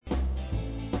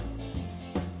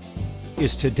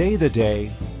Is today the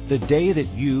day that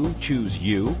you choose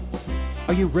you?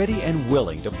 Are you ready and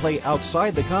willing to play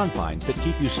outside the confines that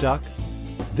keep you stuck?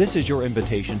 This is your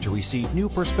invitation to receive new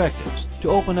perspectives,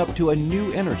 to open up to a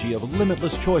new energy of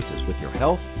limitless choices with your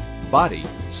health, body,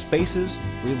 spaces,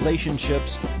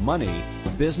 relationships, money,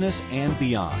 business, and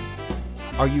beyond.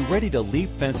 Are you ready to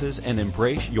leap fences and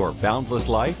embrace your boundless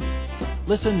life?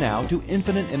 Listen now to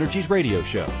Infinite Energies Radio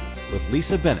Show with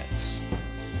Lisa Bennett.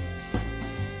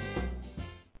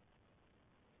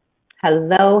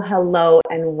 Hello,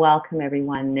 and welcome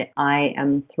everyone. I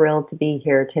am thrilled to be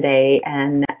here today,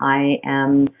 and I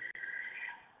am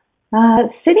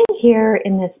sitting here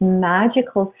in this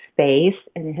magical space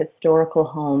in a historical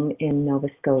home in Nova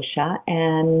Scotia,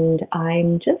 and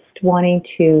I'm just wanting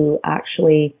to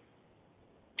actually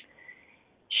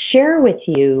share with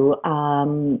you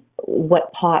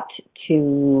what popped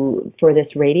for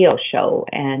this radio show.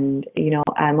 And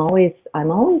I'm always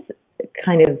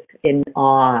kind of in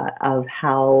awe of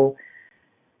how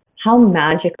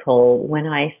magical when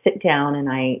I sit down and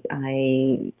I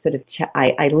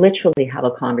literally have a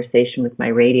conversation with my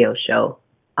radio show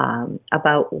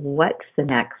about what's the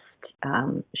next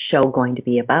show going to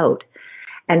be about.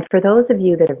 And for those of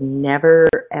you that have never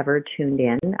ever tuned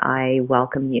in, I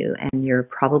welcome you. And you're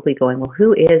probably going, well,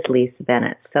 who is Lisa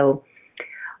Bennett? So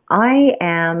I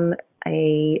am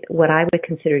what I would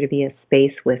consider to be a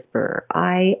space whisperer.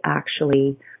 I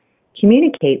actually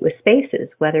communicate with spaces,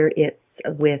 whether it's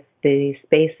with the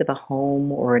space of a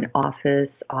home or an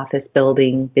office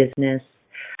building, business,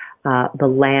 the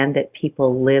land that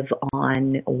people live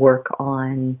on, work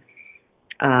on.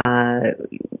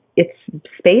 It's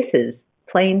spaces,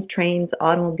 planes, trains,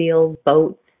 automobiles,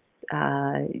 boats,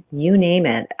 you name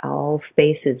it. All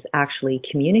spaces actually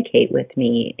communicate with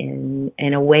me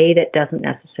in a way that doesn't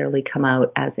necessarily come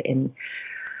out as in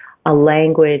a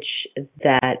language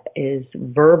that is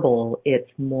verbal.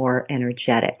 It's more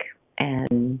energetic,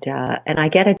 and I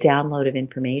get a download of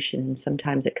information.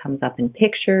 Sometimes it comes up in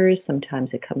pictures. Sometimes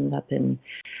it comes up in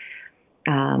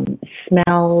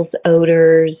smells,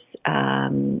 odors.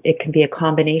 It can be a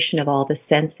combination of all the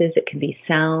senses. It can be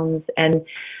sounds. And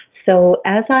so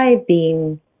as I've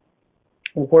been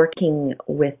working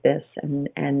with this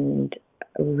and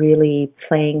really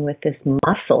playing with this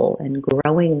muscle and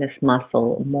growing this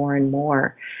muscle more and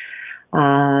more,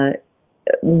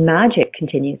 magic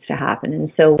continues to happen.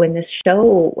 And so when this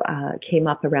show came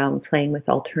up around playing with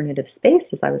alternative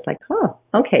spaces, I was like, oh,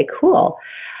 okay, cool.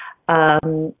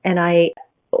 And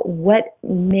what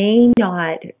may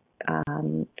not,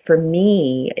 for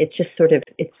me, it's just sort of,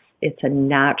 it's a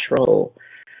natural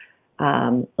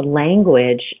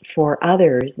language. For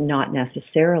others, not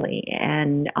necessarily.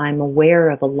 And I'm aware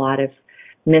of a lot of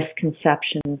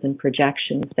misconceptions and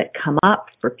projections that come up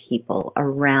for people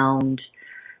around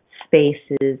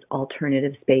spaces,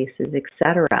 alternative spaces,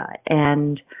 etc.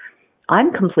 And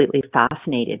I'm completely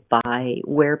fascinated by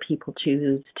where people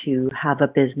choose to have a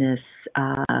business,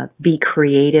 be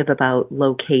creative about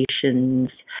locations,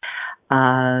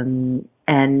 and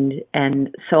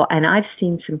I've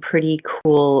seen some pretty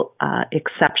cool,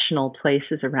 exceptional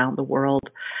places around the world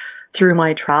through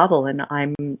my travel, and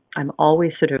I'm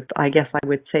always sort of, I guess I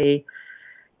would say,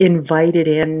 invited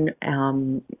in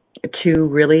to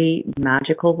really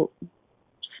magical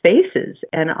spaces.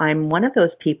 And I'm one of those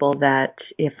people that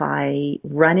if I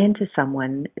run into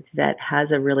someone that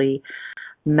has a really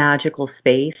magical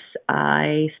space,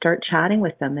 I start chatting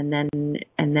with them, and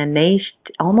then they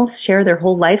almost share their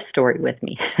whole life story with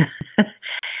me.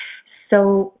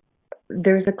 So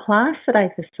there's a class that I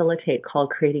facilitate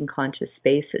called Creating Conscious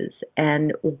Spaces,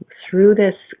 and through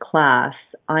this class,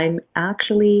 I'm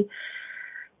actually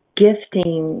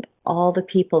gifting all the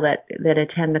people that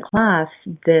attend the class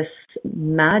this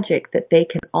magic that they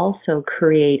can also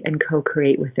create and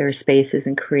co-create with their spaces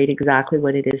and create exactly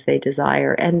what it is they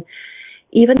desire. And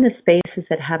even the spaces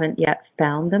that haven't yet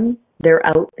found them, they're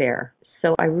out there.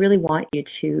 So I really want you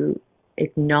to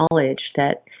acknowledge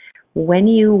that when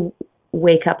you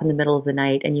wake up in the middle of the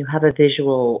night and you have a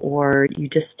visual, or you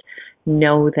just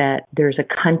know that there's a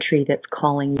country that's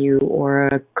calling you, or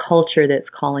a culture that's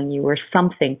calling you, or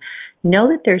something, know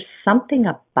that there's something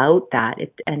about that.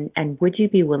 And would you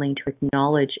be willing to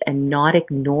acknowledge and not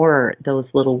ignore those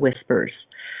little whispers?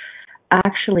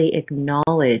 Actually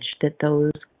acknowledge that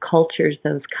those cultures,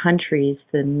 those countries,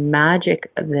 the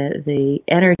magic, the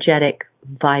energetic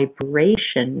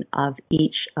vibration of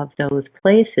each of those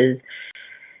places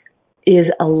is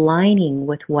aligning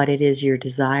with what it is you're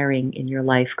desiring in your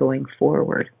life going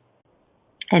forward.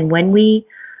 And when we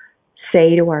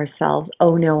say to ourselves,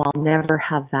 oh no, I'll never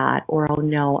have that, or oh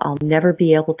no, I'll never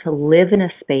be able to live in a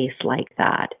space like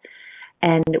that,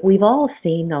 And we've all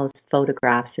seen those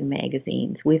photographs in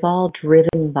magazines. We've all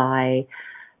driven by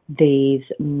these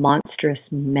monstrous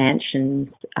mansions,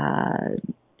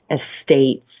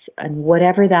 estates, and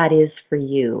whatever that is for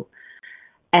you.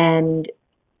 And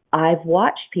I've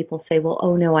watched people say, well,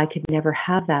 oh no, I could never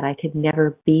have that. I could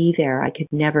never be there. I could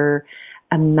never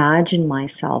imagine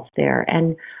myself there.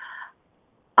 And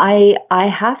I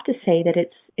have to say that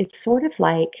it's sort of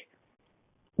like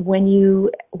when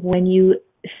you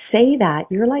say that,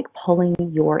 you're like pulling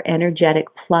your energetic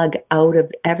plug out of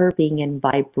ever being in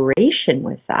vibration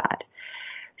with that.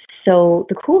 So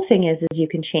the cool thing is you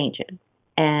can change it.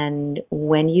 And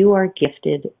when you are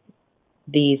gifted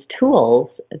these tools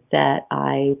that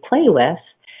I play with,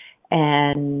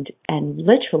 and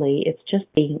literally it's just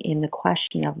being in the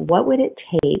question of what would it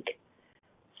take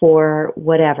for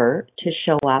whatever to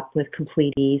show up with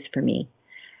complete ease for me.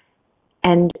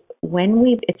 And when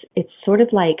it's sort of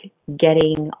like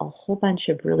getting a whole bunch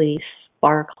of really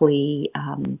sparkly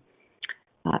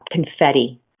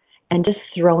confetti and just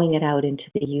throwing it out into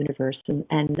the universe,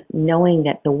 and knowing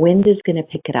that the wind is going to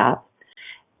pick it up,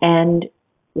 and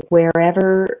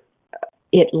wherever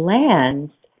it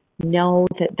lands, know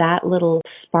that that little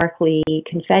sparkly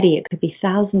confetti, it could be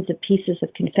thousands of pieces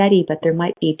of confetti, but there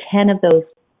might be 10 of those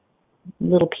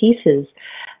little pieces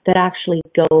that actually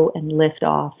go and lift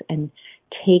off and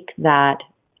take that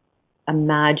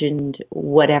imagined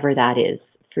whatever that is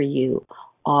for you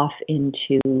off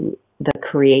into the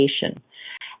creation.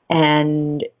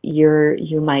 And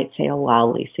you might say, oh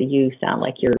wow, Lisa, you sound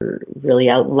like you're really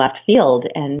out in left field.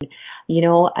 And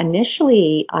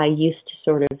initially I used to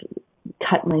sort of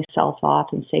cut myself off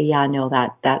and say, yeah, no,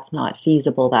 that's not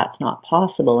feasible, that's not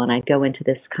possible. And I go into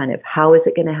this kind of, how is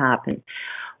it going to happen?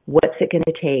 What's it going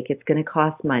to take? It's going to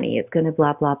cost money. It's going to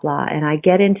blah, blah, blah. And I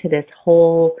get into this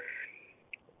whole,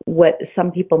 what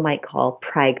some people might call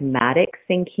pragmatic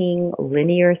thinking,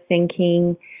 linear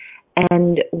thinking.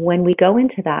 And when we go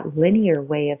into that linear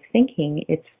way of thinking,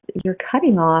 you're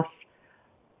cutting off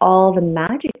all the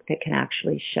magic that can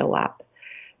actually show up.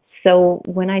 So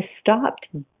when I stopped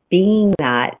being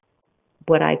that,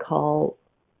 what I call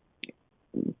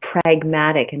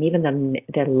pragmatic, and even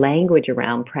the language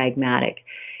around pragmatic,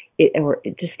 or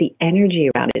just the energy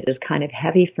around it is kind of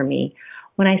heavy for me.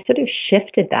 When I sort of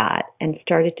shifted that and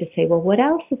started to say, well, what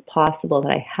else is possible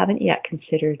that I haven't yet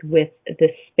considered with the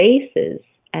spaces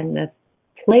and the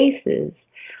places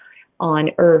on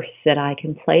earth that I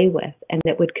can play with and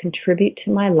that would contribute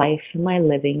to my life and my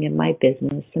living and my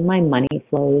business and my money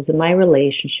flows and my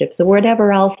relationships or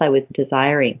whatever else I was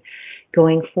desiring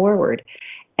going forward.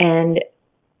 And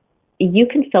you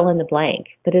can fill in the blank,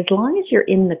 but as long as you're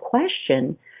in the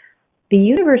question, the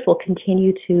universe will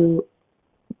continue to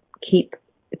keep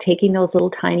taking those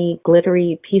little tiny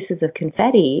glittery pieces of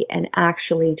confetti and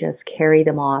actually just carry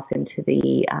them off into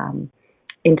the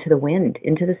wind,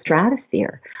 into the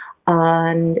stratosphere.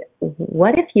 And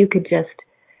what if you could just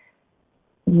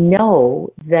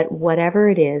know that whatever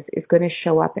it is going to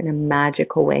show up in a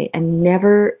magical way and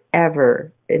never,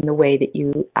 ever in the way that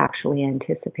you actually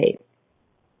anticipate.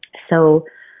 So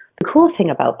the cool thing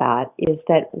about that is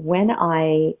that when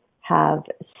I have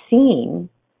seen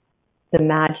the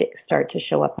magic start to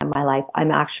show up in my life,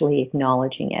 I'm actually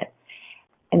acknowledging it.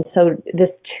 And so this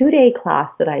 2-day class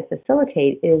that I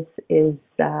facilitate is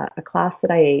a class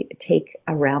that I take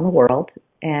around the world.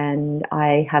 And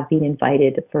I have been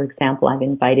invited, for example, I'm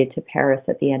invited to Paris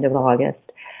at the end of August.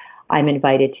 I'm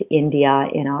invited to India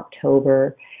in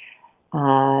October,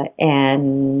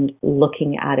 and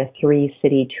looking at a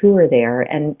 3-city tour there.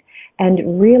 And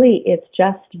really it's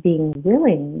just being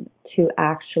willing to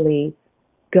actually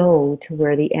go to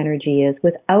where the energy is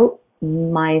without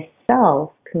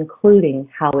myself concluding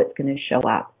how it's going to show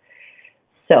up.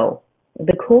 So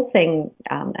the cool thing,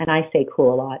 and I say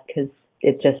cool a lot because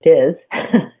it just is,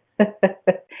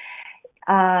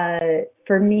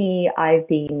 for me, I've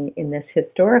been in this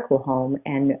historical home,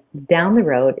 and down the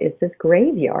road is this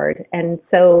graveyard. And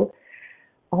so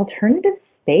alternative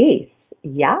space,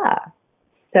 yeah.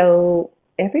 So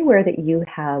everywhere that you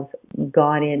have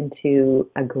gone into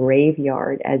a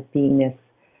graveyard as being this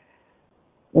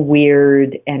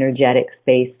weird energetic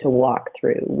space to walk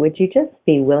through, would you just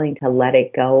be willing to let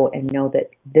it go and know that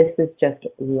this is just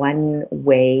one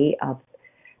way of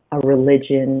a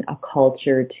religion, a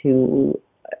culture to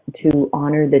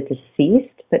honor the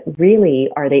deceased? But really,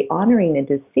 are they honoring the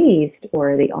deceased,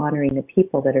 or are they honoring the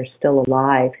people that are still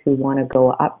alive who want to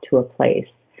go up to a place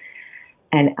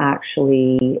and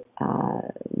actually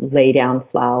lay down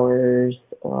flowers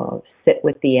or sit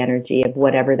with the energy of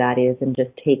whatever that is and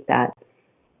just take that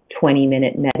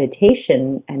 20-minute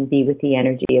meditation and be with the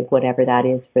energy of whatever that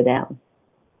is for them?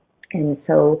 And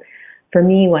so for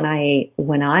me, when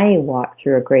I walk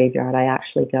through a graveyard, I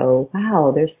actually go,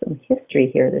 wow, there's some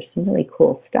history here. There's some really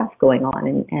cool stuff going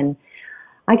on. And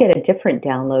I get a different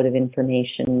download of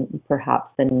information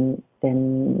perhaps than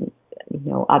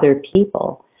other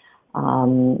people.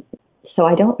 So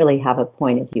I don't really have a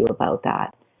point of view about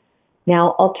that.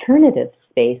 Now, alternative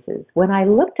spaces. When I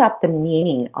looked up the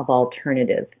meaning of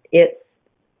alternative, it's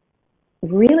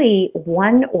really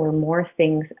one or more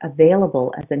things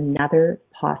available as another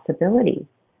possibility.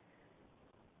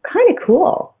 Kind of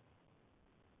cool.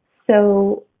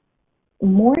 So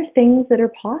more things that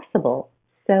are possible.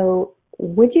 So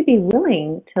would you be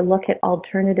willing to look at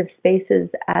alternative spaces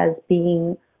as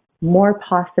being more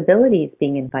possibilities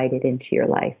being invited into your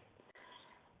life?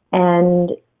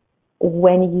 And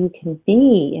when you can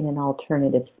be in an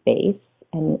alternative space,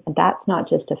 and that's not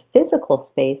just a physical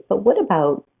space, but what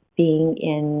about being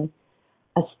in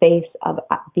a space of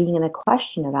being in a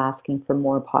question of asking for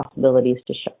more possibilities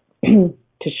to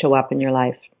show up in your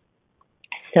life?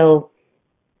 So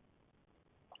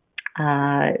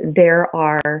there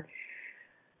are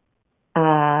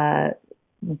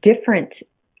different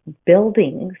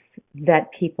buildings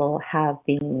that people have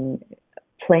been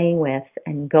playing with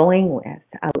and going with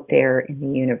out there in the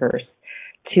universe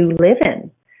to live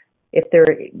in. If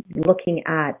they're looking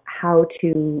at how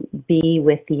to be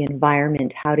with the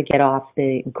environment, how to get off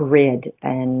the grid,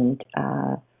 and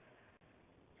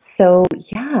so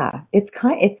yeah, it's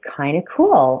kind of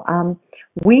cool.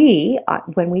 When we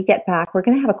get back, we're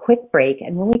going to have a quick break,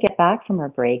 and when we get back from our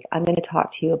break, I'm going to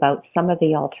talk to you about some of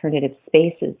the alternative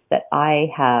spaces that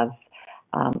I have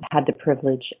had the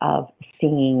privilege of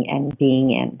seeing and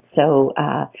being in. So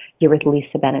you're with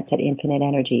Lisa Bennett at Infinite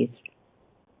Energies.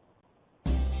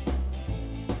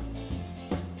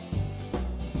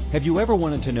 Have you ever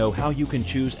wanted to know how you can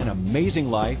choose an amazing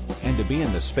life and to be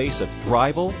in the space of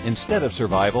thrival instead of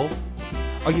survival?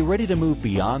 Are you ready to move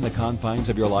beyond the confines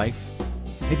of your life?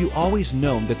 Have you always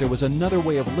known that there was another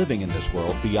way of living in this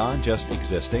world beyond just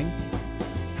existing?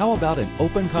 How about an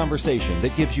open conversation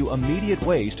that gives you immediate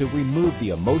ways to remove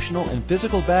the emotional and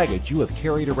physical baggage you have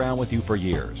carried around with you for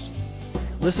years?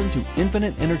 Listen to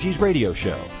Infinite Energies Radio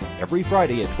Show every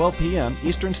Friday at 12 p.m.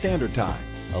 Eastern Standard Time,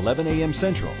 11 a.m.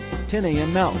 Central, 10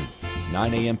 a.m. Mountain,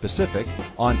 9 a.m. Pacific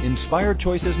on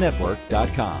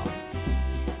InspiredChoicesNetwork.com.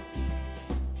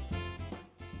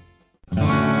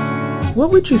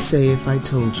 What would you say if I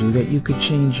told you that you could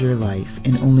change your life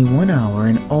in only 1 hour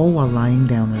and all while lying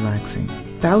down relaxing?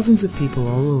 Thousands of people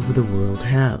all over the world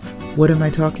have. What am I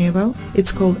talking about?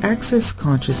 It's called Access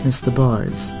Consciousness, the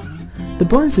bars. The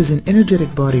bars is an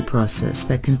energetic body process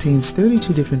that contains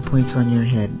 32 different points on your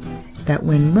head that,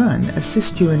 when run,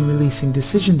 assist you in releasing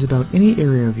decisions about any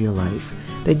area of your life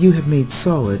that you have made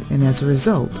solid and as a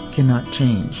result cannot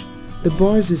change. The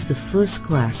bars is the first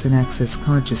class in Access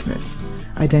Consciousness,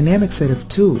 a dynamic set of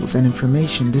tools and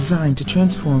information designed to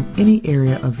transform any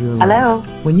area of your life. Hello.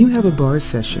 When you have a bar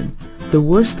session, the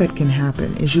worst that can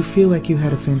happen is you feel like you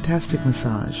had a fantastic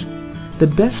massage. The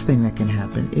best thing that can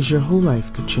happen is your whole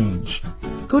life could change.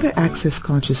 Go to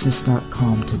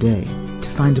accessconsciousness.com today to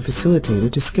find a facilitator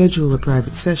to schedule a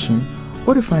private session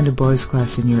or to find a bars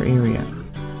class in your area.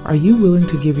 Are you willing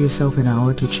to give yourself an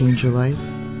hour to change your life?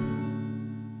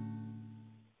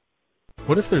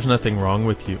 What if there's nothing wrong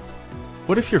with you?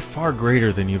 What if you're far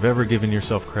greater than you've ever given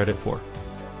yourself credit for?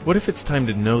 What if it's time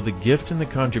to know the gift and the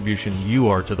contribution you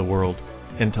are to the world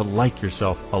and to like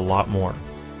yourself a lot more?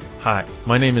 Hi,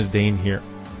 my name is Dane here.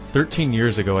 13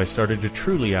 years ago, I started to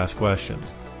truly ask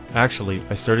questions. Actually,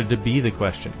 I started to be the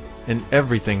question, and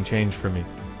everything changed for me.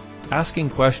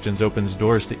 Asking questions opens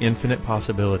doors to infinite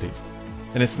possibilities.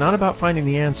 And it's not about finding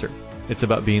the answer. It's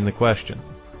about being the question.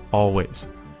 Always.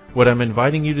 What I'm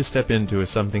inviting you to step into is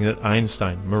something that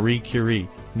Einstein, Marie Curie,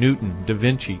 Newton, Da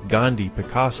Vinci, Gandhi,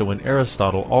 Picasso, and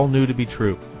Aristotle all knew to be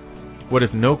true. What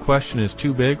if no question is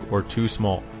too big or too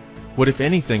small? What if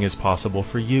anything is possible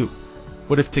for you?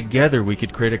 What if together we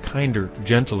could create a kinder,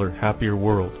 gentler, happier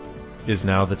world? Is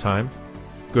now the time?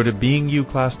 Go to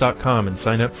beingyouclass.com and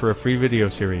sign up for a free video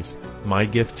series, My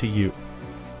Gift to You.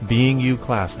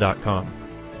 beingyouclass.com.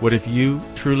 What if you,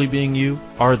 truly being you,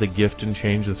 are the gift and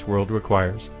change this world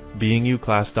requires?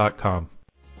 beingyouclass.com.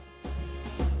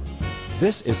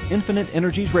 This is Infinite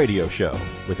Energies Radio Show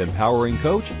with empowering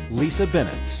coach Lisa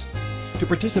Bennett. To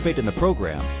participate in the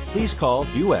program, please call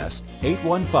U.S.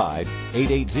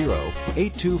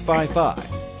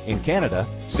 815-880-8255. In Canada,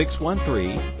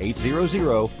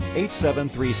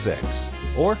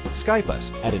 613-800-8736. Or Skype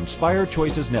us at Inspired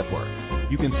Choices Network.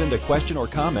 You can send a question or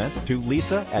comment to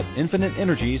Lisa at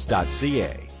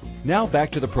infiniteenergies.ca. Now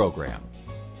back to the program.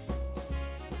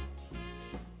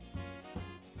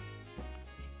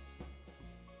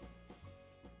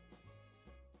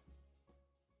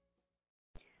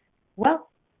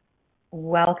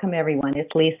 welcome everyone.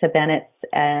 It's Lisa Bennett,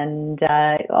 and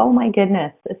oh my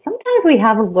goodness, sometimes we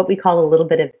have what we call a little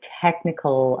bit of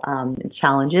technical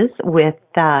challenges with,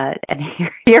 and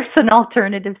here's an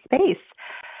alternative space,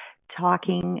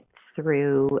 talking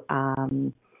through our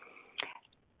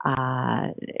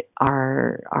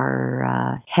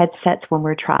headsets when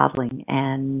we're traveling.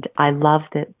 And I love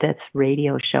that this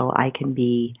radio show I can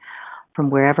be from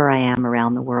wherever I am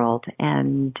around the world.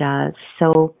 And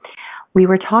so we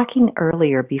were talking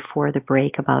earlier before the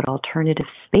break about alternative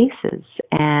spaces,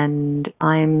 and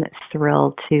I'm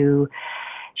thrilled to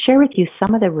share with you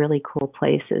some of the really cool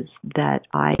places that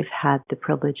I've had the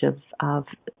privilege of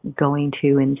going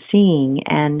to and seeing.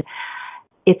 And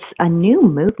it's a new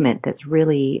movement that's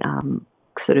really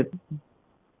sort of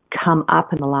come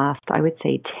up in the last, I would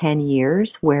say, 10 years,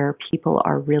 where people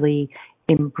are really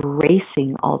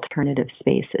embracing alternative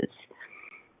spaces.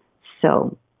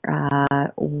 So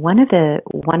one of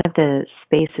the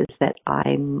spaces that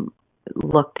I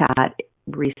looked at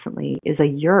recently is a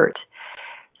yurt.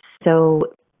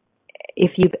 So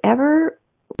if you've ever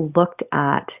looked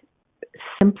at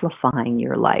simplifying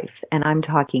your life, and I'm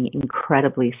talking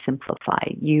incredibly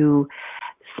simplified,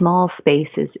 small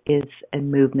spaces is a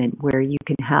movement where you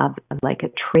can have like a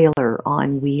trailer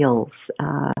on wheels,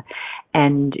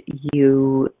 and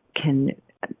you can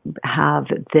have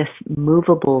this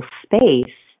movable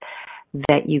space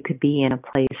that you could be in a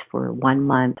place for 1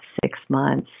 month, 6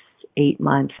 months, 8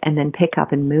 months, and then pick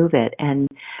up and move it and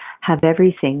have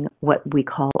everything what we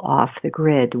call off the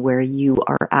grid, where you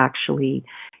are actually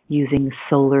using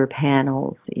solar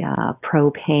panels,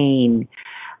 propane,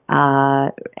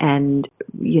 and,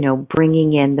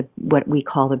 bringing in what we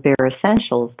call the bare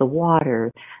essentials, the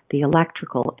water, the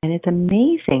electrical. And it's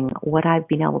amazing what I've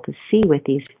been able to see with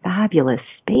these fabulous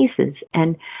spaces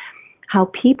and how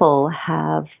people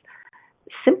have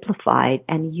simplified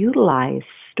and utilized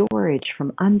storage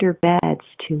from under beds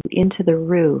to into the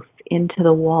roof, into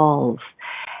the walls.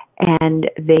 And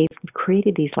they've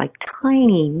created these like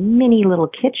tiny mini little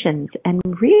kitchens, and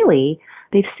really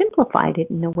they've simplified it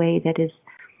in a way that is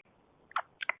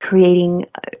creating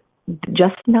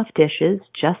just enough dishes,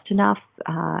 just enough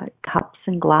cups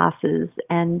and glasses,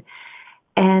 and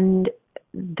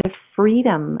the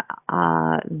freedom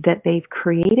that they've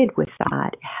created with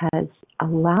that has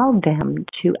allowed them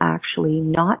to actually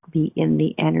not be in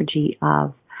the energy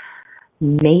of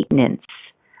maintenance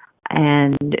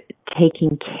and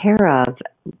taking care of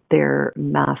their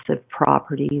massive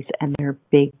properties and their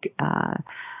big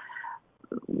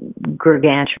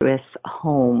gargantuous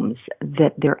homes,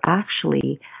 that they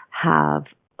actually have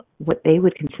what they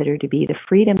would consider to be the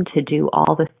freedom to do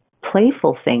all the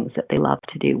playful things that they love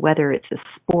to do, whether it's a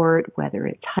sport, whether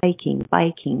it's hiking,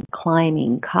 biking,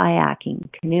 climbing, kayaking,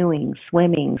 canoeing,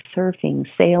 swimming, surfing,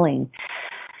 sailing,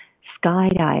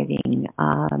 skydiving.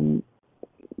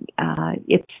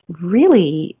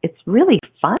 It's really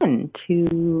fun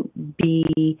to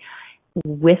be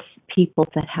with people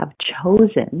that have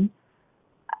chosen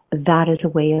that as a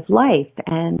way of life,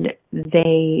 and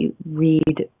they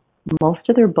read most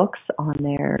of their books on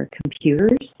their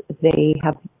computers. They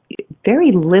have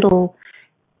very little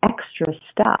extra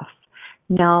stuff.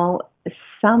 Now,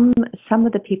 some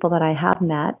of the people that I have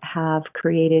met have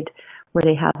created where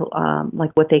they have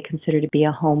like what they consider to be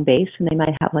a home base, and they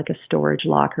might have like a storage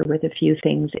locker with a few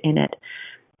things in it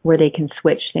where they can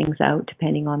switch things out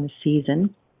depending on the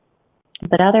season.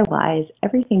 But otherwise,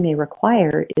 everything they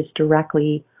require is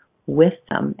directly with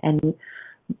them. And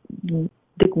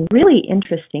the really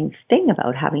interesting thing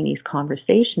about having these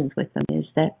conversations with them is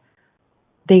that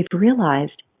they've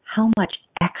realized how much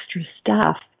extra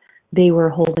stuff they were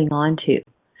holding on to.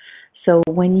 So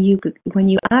when you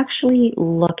actually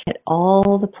look at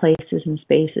all the places and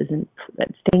spaces and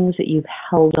things that you've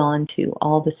held on to,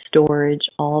 all the storage,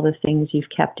 all the things you've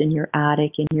kept in your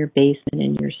attic, in your basement,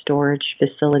 in your storage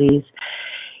facilities,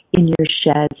 in your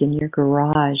sheds, in your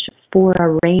garage for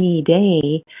a rainy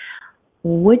day,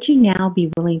 would you now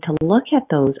be willing to look at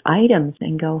those items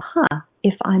and go,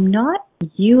 if I'm not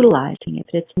utilizing it,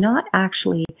 if it's not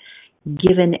actually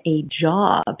given a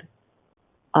job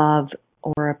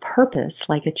or a purpose,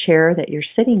 like a chair that you're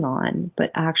sitting on,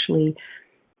 but actually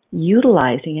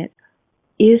utilizing it,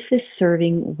 is this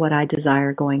serving what I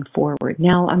desire going forward?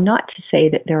 Now, I'm not to say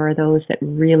that there are those that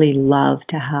really love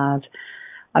to have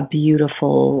a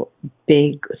beautiful,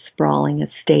 big, sprawling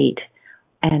estate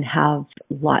and have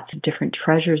lots of different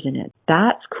treasures in it.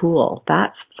 That's cool.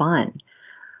 That's fun.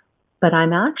 But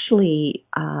I'm actually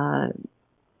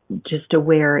just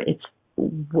aware it's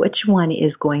which one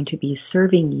is going to be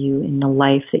serving you in the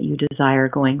life that you desire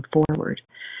going forward.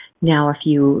 Now, if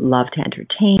you love to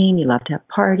entertain, you love to have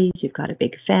parties, you've got a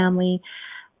big family,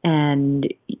 and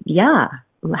yeah,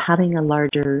 having a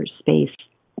larger space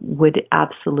would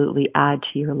absolutely add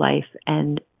to your life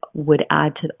and would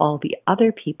add to all the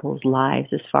other people's lives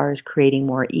as far as creating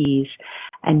more ease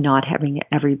and not having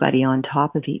everybody on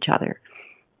top of each other.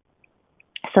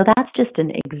 So that's just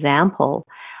an example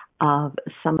of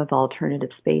some of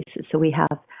alternative spaces. So we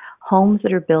have homes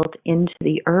that are built into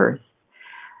the earth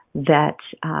that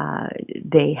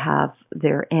they have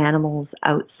their animals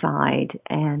outside,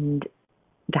 and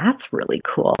that's really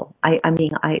cool. I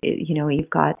mean, you've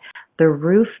got the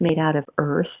roof made out of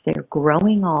earth. They're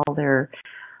growing all their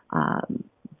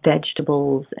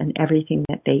vegetables and everything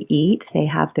that they eat. They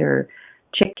have their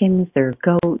chickens, their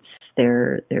goats,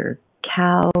 their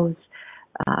cows,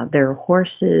 their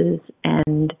horses,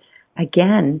 and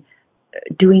again,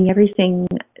 doing everything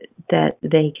that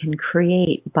they can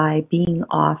create by being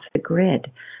off the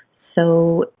grid.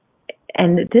 So,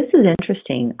 and this is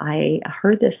interesting. I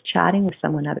heard this chatting with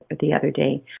someone the other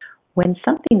day. When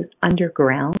something's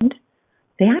underground,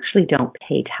 they actually don't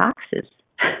pay taxes,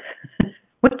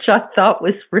 which I thought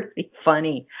was really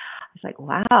funny. I was like,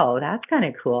 wow, that's kind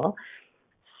of cool.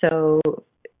 So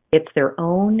it's their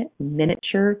own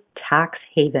miniature tax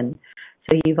haven.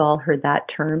 So you've all heard that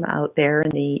term out there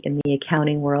in the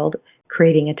accounting world,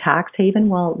 creating a tax haven.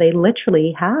 Well, they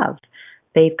literally have.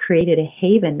 They've created a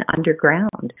haven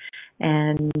underground.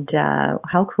 And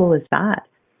how cool is that?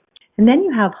 And then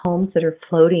you have homes that are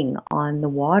floating on the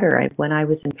water. When I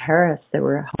was in Paris, there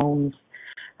were homes,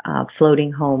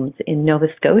 floating homes. In Nova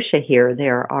Scotia here,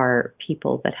 there are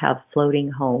people that have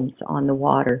floating homes on the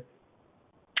water.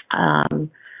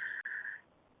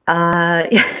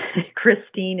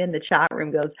 Christine in the chat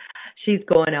room goes, she's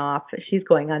going off. She's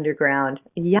going underground.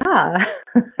 Yeah.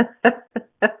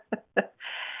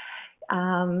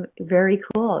 Very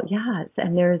cool. Yes.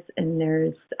 And there's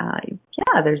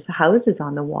houses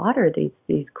on the water,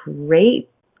 these great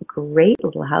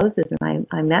little houses. And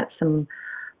I met some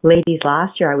ladies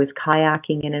last year. I was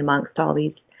kayaking in amongst all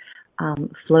these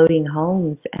floating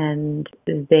homes, and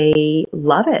they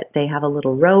love it. They have a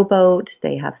little rowboat.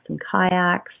 They have some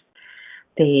kayaks.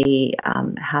 They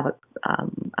have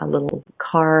a little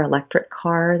car, electric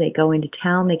car. They go into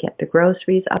town. They get the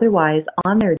groceries. Otherwise,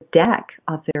 on their deck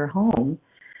of their home,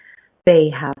 they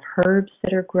have herbs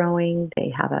that are growing. They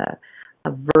have a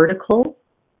vertical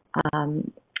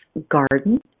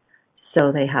garden.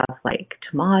 So they have like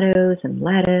tomatoes and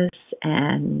lettuce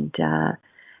and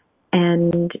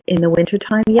in the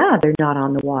wintertime, yeah, they're not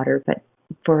on the water, but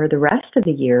for the rest of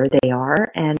the year they are.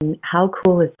 And how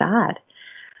cool is that?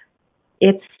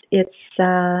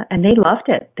 And they loved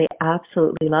it. They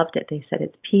absolutely loved it. They said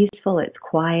it's peaceful, it's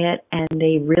quiet, and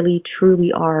they really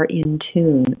truly are in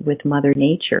tune with Mother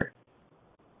Nature.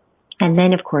 And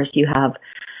then, of course, you have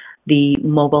the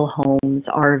mobile homes,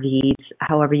 RVs,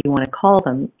 however you want to call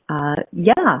them.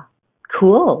 Yeah,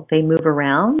 cool. They move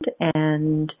around,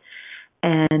 and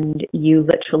you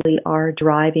literally are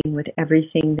driving with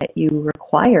everything that you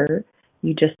require.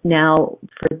 You just now,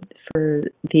 for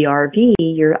the RV,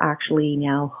 you're actually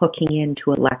now hooking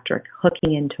into electric,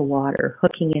 hooking into water,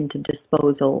 hooking into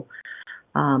disposal.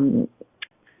 So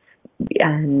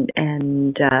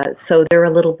they're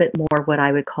a little bit more what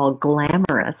I would call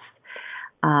glamorous,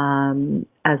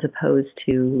 as opposed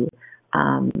to,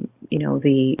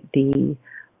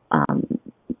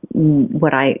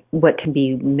 what can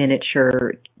be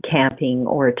miniature camping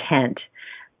or a tent.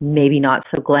 Maybe not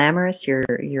so glamorous.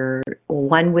 You're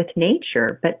one with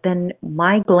nature, but then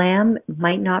my glam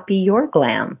might not be your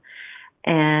glam.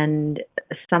 And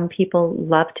some people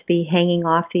love to be hanging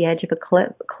off the edge of a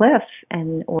cliff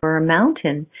or a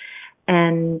mountain,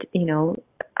 and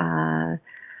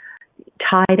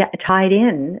tied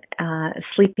in,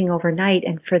 sleeping overnight.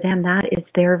 And for them, that is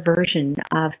their version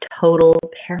of total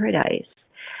paradise.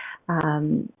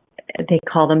 They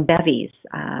call them bevies.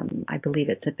 I believe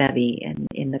it's a bevy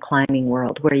in the climbing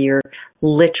world, where you're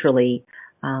literally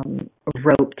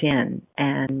roped in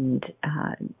and,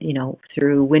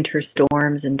 through winter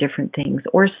storms and different things,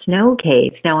 or snow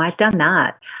caves. Now, I've done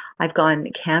that. I've gone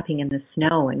camping in the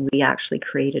snow, and we actually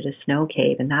created a snow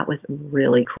cave, and that was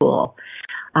really cool.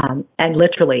 And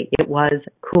literally, it was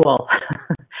cool.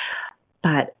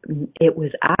 But it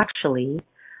was actually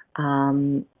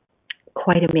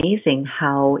quite amazing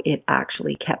how it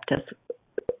actually kept us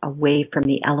away from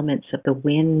the elements of the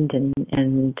wind,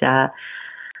 and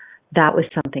that was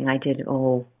something I did,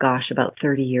 about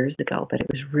 30 years ago, but it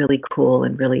was really cool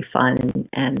and really fun,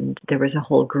 and there was a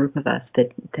whole group of us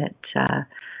that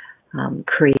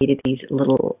created these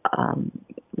little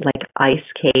like ice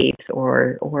caves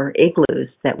or igloos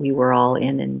that we were all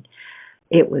in, and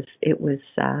it was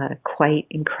quite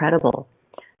incredible.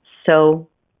 So,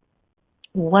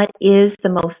 what is the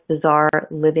most bizarre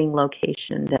living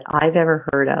location that I've ever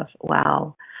heard of?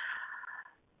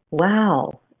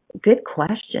 Wow, good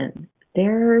question.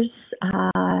 There's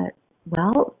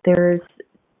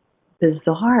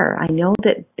bizarre. I know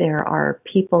that there are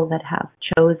people that have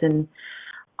chosen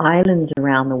islands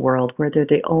around the world where they're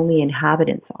the only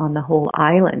inhabitants on the whole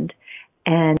island,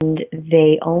 and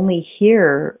they only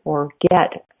hear or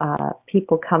get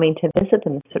people coming to visit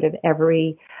them sort of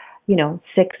every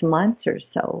 6 months or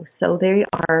so. So they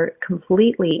are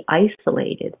completely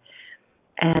isolated,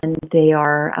 and they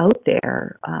are out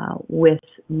there with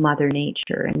Mother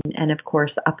Nature. And of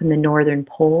course, up in the Northern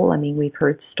Pole, I mean, we've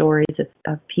heard stories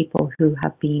of people who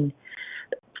have been,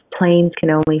 planes can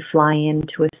only fly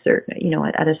into a certain,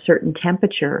 at a certain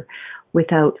temperature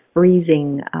without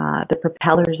freezing the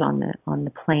propellers on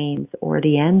the planes or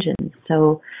the engines.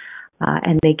 So,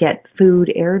 and they get food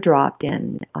airdropped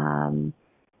in.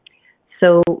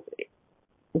 So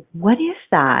what is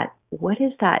that? What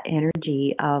is that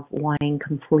energy of wanting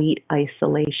complete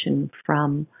isolation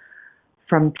from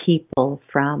people,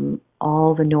 from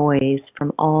all the noise,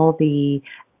 from all the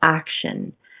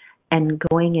action, and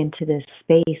going into this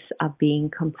space of being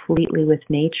completely with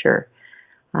nature?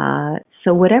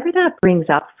 So whatever that brings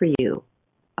up for you,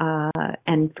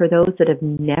 and for those that have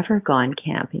never gone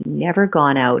camping, never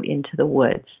gone out into the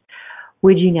woods,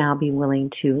 would you now be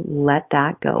willing to let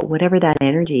that go, whatever that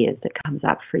energy is that comes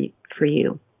up for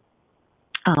you?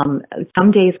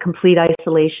 Some days complete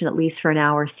isolation, at least for an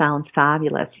hour, sounds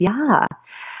fabulous. Yeah,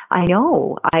 I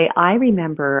know. I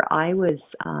remember I was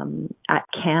at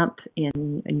camp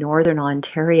in northern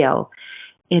Ontario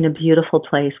in a beautiful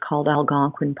place called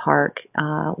Algonquin Park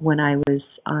when I was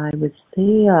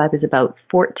about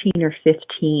 14 or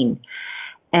 15,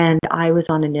 and I was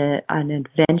on an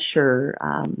adventure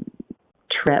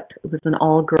trip. It was an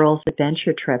all-girls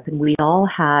adventure trip, and we all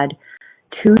had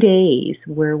 2 days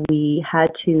where we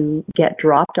had to get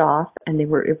dropped off, and it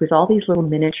was all these little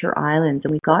miniature islands,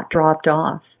 and we got dropped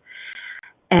off,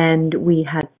 and we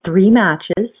had 3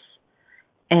 matches,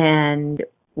 and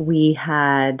we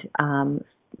had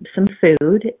some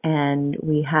food, and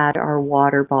we had our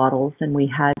water bottles, and we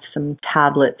had some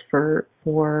tablets for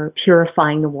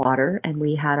purifying the water, and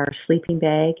we had our sleeping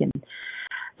bag, and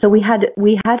so we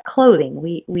had clothing.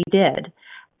 We did,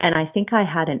 and I think I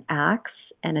had an axe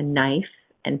and a knife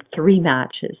and 3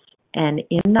 matches. And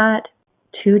in that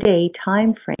 2-day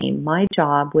time frame, my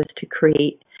job was to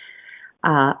create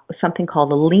something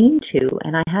called a lean-to,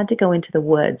 and I had to go into the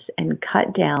woods and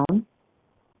cut down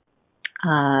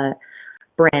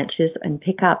branches and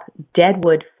pick up dead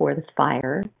wood for the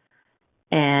fire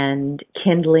and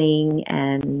kindling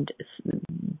and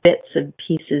bits and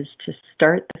pieces to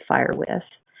start the fire with,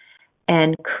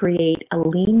 and create a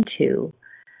lean-to.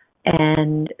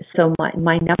 And so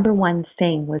my number one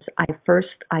thing was I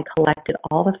collected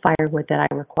all the firewood that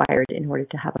I required in order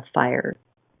to have a fire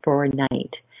for a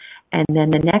night. And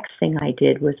then the next thing I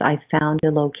did was I found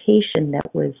a location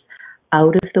that was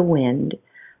out of the wind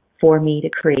for me to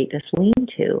create this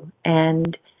lean-to.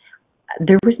 And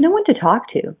there was no one to talk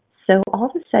to. So all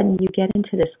of a sudden you get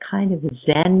into this kind of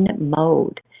Zen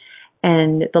mode.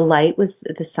 And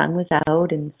the sun was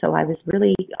out, and so I was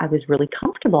really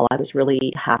comfortable. I was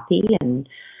really happy, and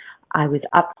I was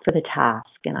up for the task,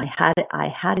 and I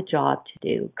had a job to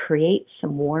do, create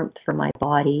some warmth for my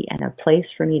body and a place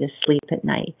for me to sleep at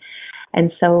night.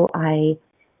 And so I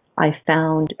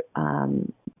found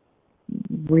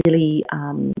really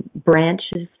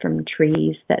branches from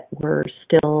trees that were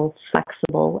still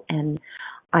flexible, and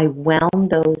I wound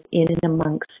those in and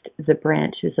amongst the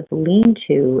branches of the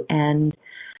lean-to, and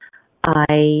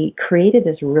I created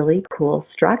this really cool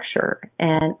structure,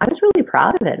 and I was really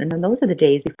proud of it. And then those are the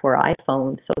days before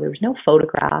iPhone, so there was no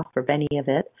photograph of any of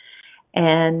it.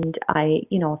 And I,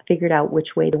 figured out which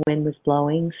way the wind was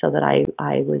blowing so that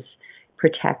I was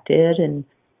protected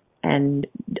and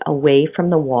away from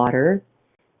the water.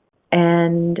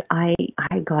 And I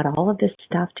got all of this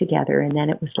stuff together, and then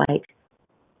it was like,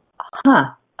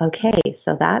 okay,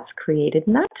 so that's created.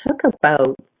 And that took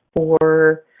about 4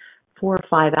 or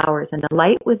 5 hours, and the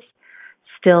light was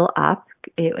still up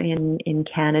in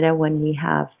Canada. When we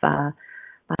have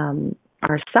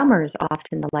our summers,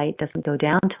 often the light doesn't go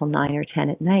down till 9 or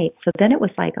 10 at night. So then it was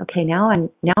like, okay, now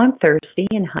I'm thirsty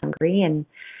and hungry, and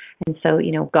so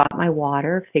got my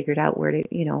water, figured out where to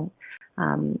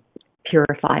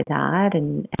purify that,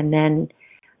 and then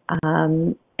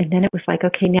it was like,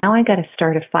 okay, now I got to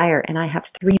start a fire, and I have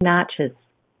 3 matches,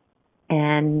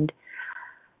 and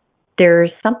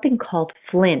there's something called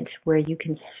flint where you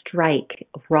can strike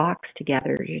rocks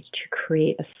together to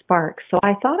create a spark. So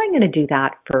I thought I'm going to do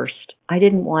that first. I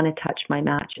didn't want to touch my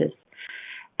matches.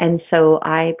 And so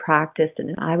I practiced,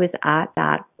 and I was at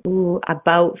that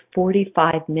about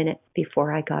 45 minutes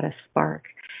before I got a spark.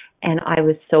 And I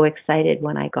was so excited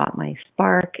when I got my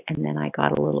spark, and then I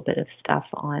got a little bit of stuff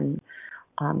on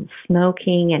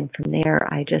smoking, and from there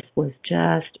I just was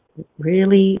just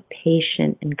really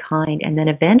patient and kind, and then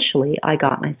eventually I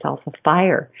got myself a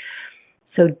fire.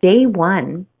 So day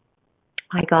one,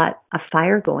 I got a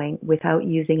fire going without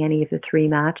using any of the 3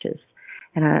 matches,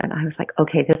 and I was like,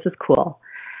 okay, this is cool.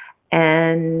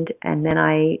 And then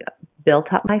I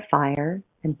built up my fire,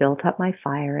 and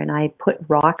I put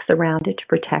rocks around it to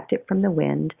protect it from the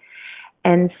wind.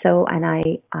 And so, and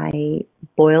I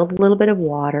boiled a little bit of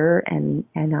water, and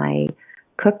I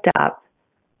cooked up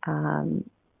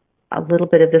a little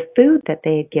bit of the food that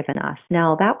they had given us.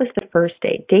 Now, that was the first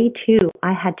day. Day 2,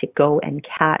 I had to go and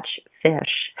catch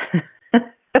fish. I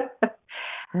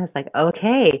was like,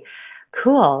 okay,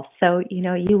 cool. So,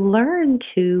 you learn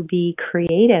to be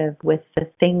creative with the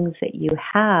things that you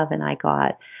have. And I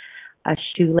got a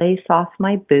shoelace off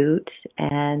my boot,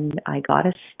 and I got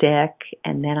a stick,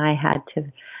 and then I had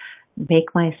to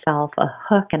make myself a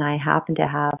hook, and I happened to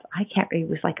have, it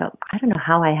was like I don't know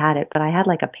how I had it, but I had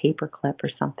like a paper clip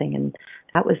or something, and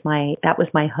that was my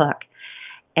hook.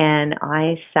 And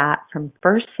I sat from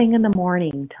first thing in the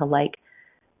morning till like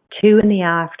 2 in the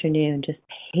afternoon, just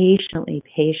patiently,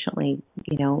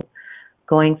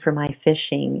 going for my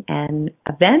fishing. And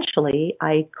eventually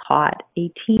I caught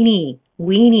a teeny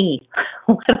weeny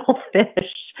little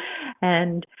fish.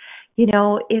 And,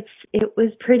 it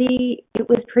was pretty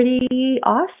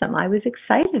awesome. I was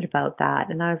excited about that.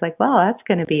 And I was like, well, that's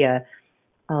going to be a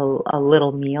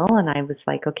little meal. And I was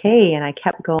like, okay. And I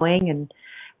kept going. And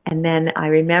then I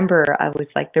remember I was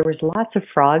like, there was lots of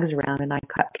frogs around, and I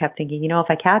kept thinking, if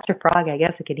I catch a frog, I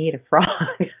guess I can eat a frog.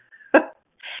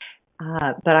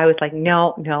 But I was like,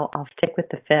 no, I'll stick with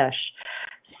the fish.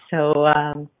 So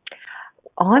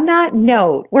on that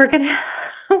note, we're gonna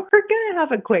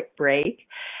have a quick break,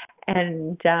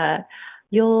 and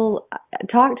you'll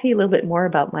talk to you a little bit more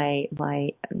about my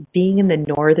being in the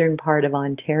northern part of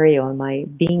Ontario and my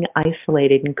being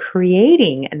isolated and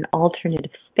creating an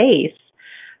alternative space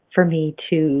for me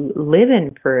to live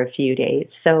in for a few days.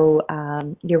 So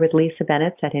you're with Lisa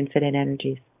Bennett at Infinite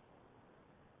Energies.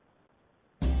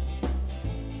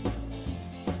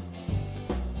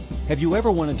 Have you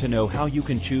ever wanted to know how you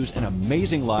can choose an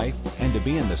amazing life and to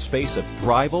be in the space of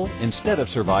thrival instead of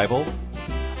survival?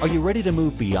 Are you ready to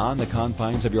move beyond the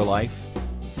confines of your life?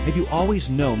 Have you always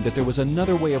known that there was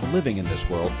another way of living in this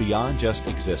world beyond just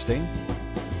existing?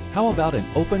 How about an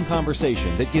open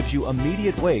conversation that gives you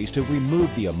immediate ways to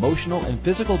remove the emotional and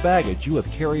physical baggage you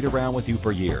have carried around with you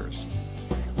for years?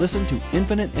 Listen to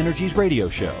Infinite Energies Radio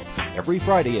Show every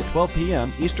Friday at 12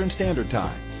 p.m. Eastern Standard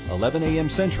Time, 11 a.m.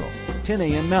 Central, 10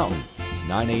 a.m. Mountain,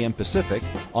 9 a.m. Pacific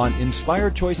on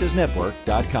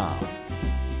InspiredChoicesNetwork.com.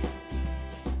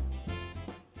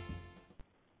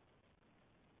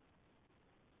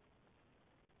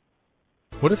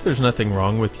 What if there's nothing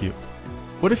wrong with you?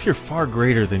 What if you're far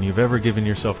greater than you've ever given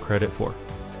yourself credit for?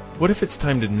 What if it's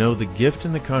time to know the gift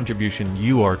and the contribution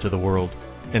you are to the world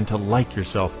and to like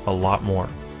yourself a lot more?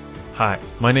 Hi,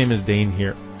 my name is Dane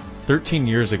here. 13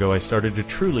 years ago, I started to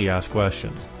truly ask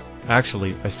questions.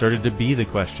 Actually, I started to be the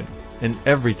question, and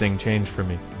everything changed for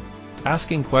me.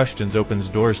 Asking questions opens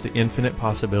doors to infinite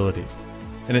possibilities.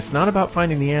 And it's not about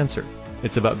finding the answer.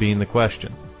 It's about being the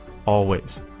question.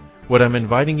 Always. What I'm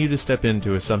inviting you to step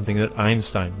into is something that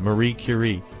Einstein, Marie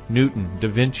Curie, Newton, Da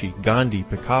Vinci, Gandhi,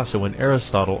 Picasso, and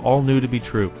Aristotle all knew to be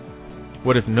true.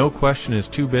 What if no question is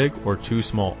too big or too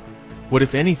small? What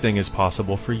if anything is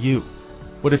possible for you?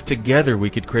 What if together we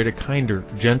could create a kinder,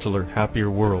 gentler, happier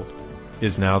world?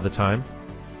 Is now the time?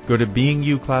 Go to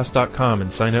beingyouclass.com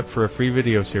and sign up for a free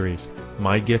video series,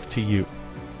 My Gift to You.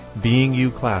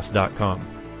 beingyouclass.com.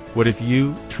 What if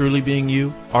you, truly being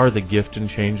you, are the gift and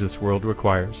change this world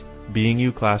requires?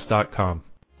 beingyouclass.com.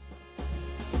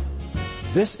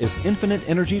 This is Infinite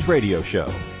Energies Radio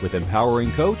Show with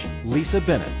empowering coach Lisa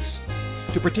Bennett.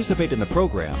 To participate in the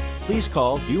program, please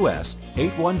call U.S.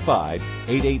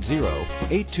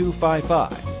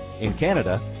 815-880-8255. In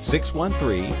Canada,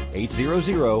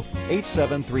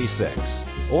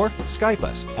 613-800-8736. Or Skype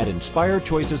us at Inspired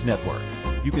Choices Network.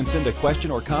 You can send a question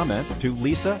or comment to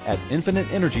Lisa at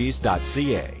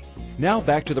infiniteenergies.ca. Now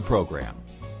back to the program.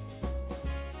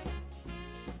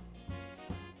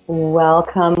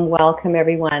 Welcome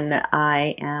everyone.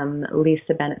 I am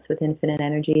Lisa Bennett with Infinite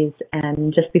Energies,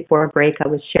 and just before a break I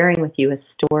was sharing with you a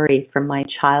story from my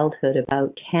childhood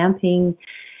about camping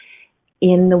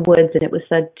in the woods, and it was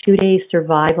a 2-day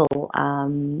survival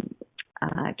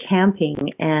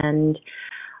camping. And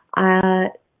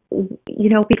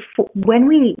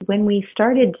when we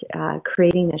started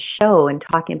creating this show and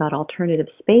talking about alternative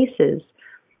spaces,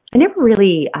 I never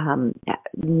really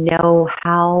know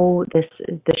how the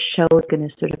show is going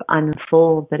to sort of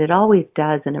unfold, but it always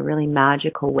does in a really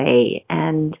magical way.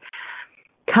 And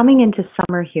coming into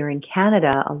summer here in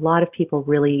Canada, a lot of people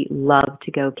really love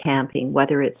to go camping,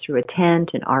 whether it's through a tent,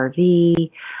 an RV,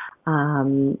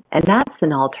 and that's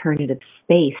an alternative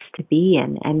space to be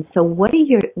in. And so what is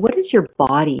your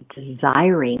body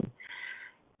desiring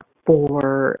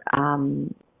for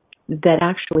that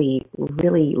actually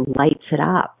really lights it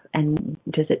up? And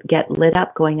does it get lit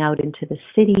up going out into the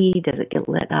city? Does it get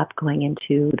lit up going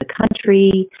into the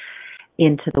country,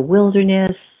 into the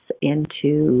wilderness,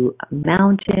 into a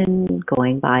mountain,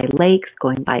 going by lakes,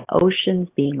 going by oceans,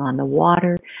 being on the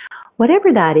water?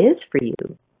 Whatever that is for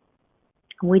you,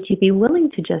 would you be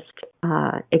willing to just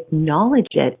acknowledge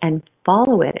it and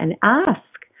follow it and ask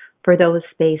for those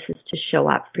spaces to show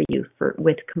up for you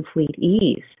with complete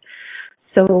ease?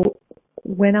 So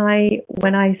when I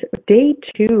day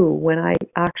 2, when I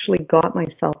actually got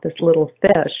myself this little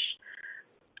fish,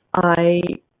 I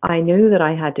knew that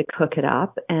I had to cook it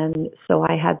up, and so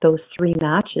I had those 3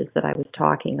 matches that I was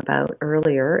talking about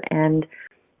earlier. And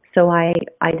so I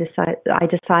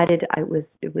decided I was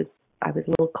a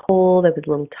little cold, I was a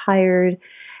little tired,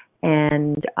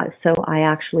 and so I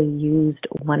actually used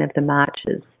one of the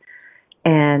matches,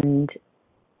 and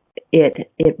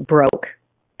it broke.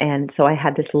 And so I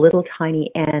had this little tiny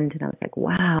end, and I was like,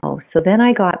 wow. So then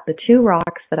I got the 2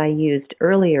 rocks that I used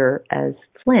earlier as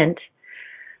flint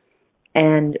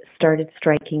and started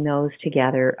striking those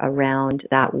together around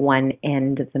that one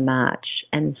end of the match.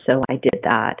 And so I did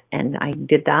that. And I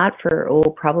did that for,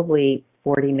 probably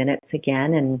 40 minutes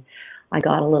again. And I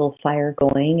got a little fire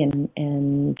going,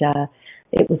 and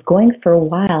it was going for a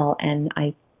while. And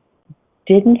I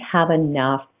didn't have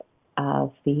enough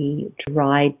of the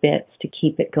dried bits to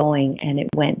keep it going, and it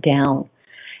went down,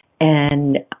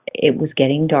 and it was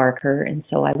getting darker. And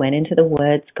so I went into the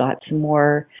woods, got some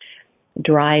more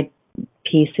dried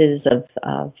pieces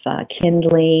of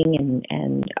kindling,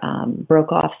 and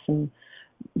broke off some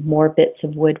more bits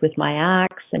of wood with my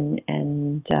axe, and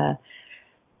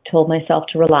told myself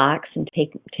to relax and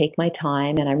take my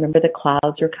time. And I remember the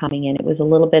clouds were coming in. It was a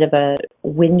little bit of a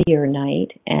windier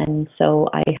night, and so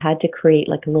I had to create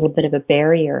like a little bit of a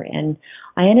barrier. And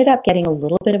I ended up getting a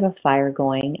little bit of a fire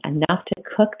going, enough to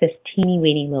cook this teeny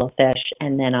weeny little fish.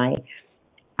 And then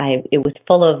it was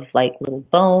full of like little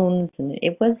bones, and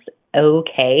it was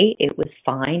okay. It was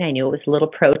fine. I knew it was a little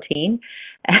protein.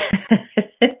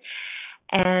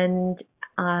 And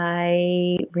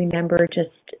I remember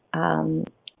just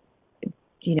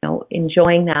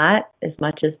enjoying that as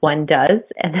much as one does.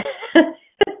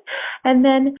 And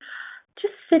then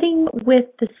just sitting with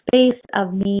the space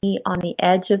of me on the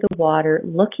edge of the water,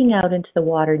 looking out into the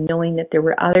water, knowing that there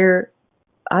were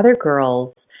other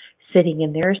girls sitting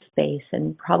in their space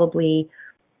and probably,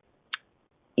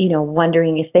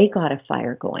 wondering if they got a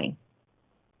fire going.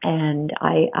 And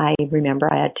I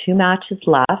remember I had 2 matches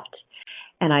left,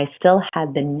 and I still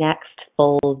had the next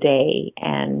full day,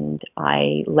 and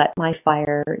I let my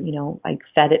fire, I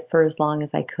fed it for as long as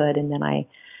I could, and then I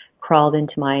crawled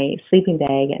into my sleeping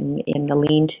bag and in the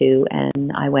lean-to,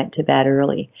 and I went to bed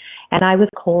early. And I was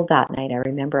cold that night. I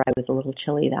remember I was a little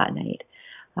chilly that night.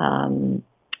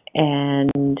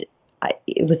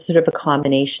 It was sort of a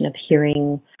combination of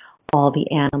hearing all the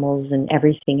animals and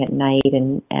everything at night,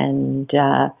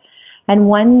 and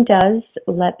one does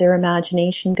let their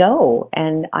imagination go.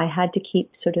 And I had to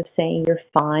keep sort of saying, you're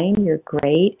fine, you're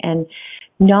great, and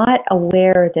not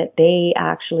aware that the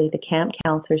camp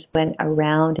counselors went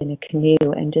around in a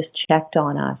canoe and just checked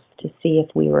on us to see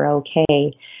if we were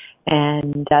okay.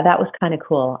 And that was kind of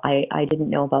cool. I didn't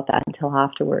know about that until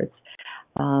afterwards.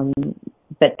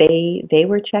 But they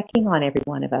were checking on every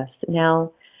one of us.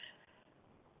 Now,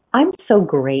 I'm so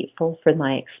grateful for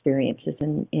my experiences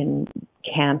in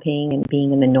camping and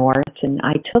being in the north, and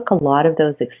I took a lot of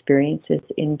those experiences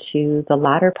into the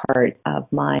latter part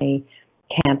of my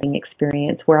camping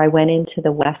experience, where I went into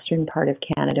the western part of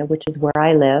Canada, which is where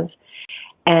I live,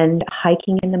 and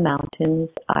hiking in the mountains.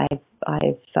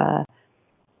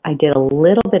 I did a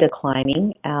little bit of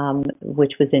climbing,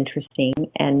 which was interesting,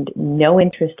 and no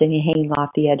interest in hanging off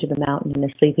the edge of a mountain in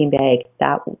a sleeping bag.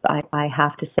 That I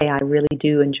have to say, I really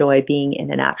do enjoy being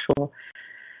in an actual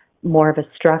more of a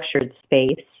structured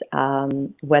space,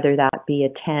 whether that be a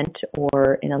tent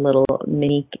or in a little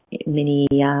mini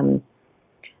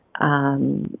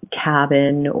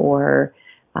cabin or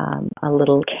a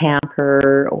little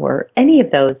camper or any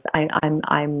of those, I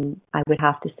would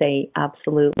have to say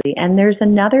absolutely. And there's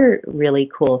another really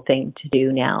cool thing to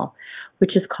do now,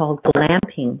 which is called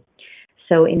glamping.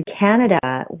 So in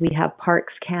Canada, we have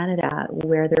Parks Canada,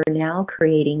 where they're now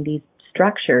creating these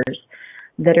structures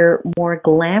that are more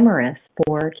glamorous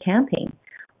for camping,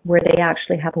 where they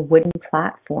actually have a wooden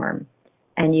platform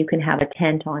and you can have a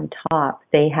tent on top.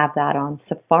 They have that on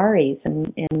safaris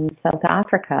in South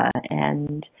Africa,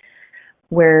 and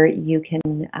where you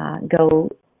can go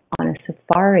on a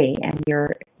safari and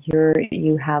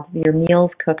you have your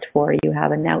meals cooked for you, you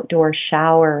have an outdoor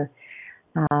shower.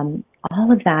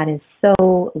 All of that is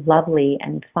so lovely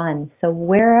and fun. So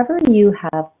wherever you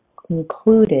have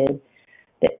concluded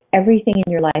that everything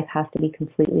in your life has to be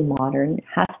completely modern,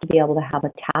 has to be able to have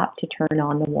a tap to turn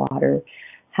on the water,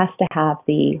 has to have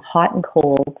the hot and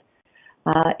cold.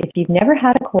 If you've never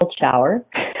had a cold shower,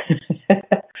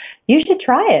 you should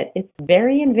try it. It's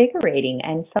very invigorating.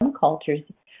 And some cultures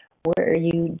where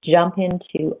you jump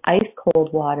into ice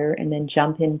cold water and then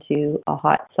jump into a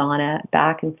hot sauna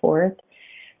back and forth,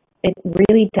 it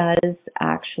really does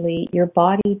actually, your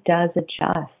body does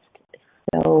adjust.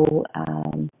 So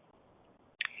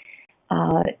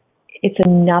it's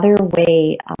another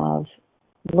way of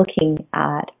looking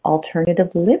at alternative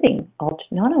living.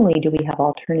 Not only do we have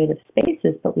alternative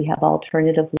spaces, but we have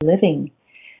alternative living.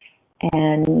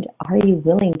 And are you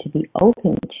willing to be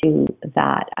open to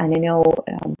that? And I know,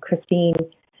 Christine,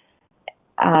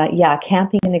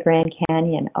 camping in the Grand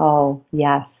Canyon. Oh,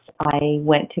 yes. I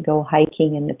went to go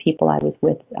hiking, and the people I was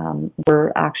with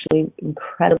were actually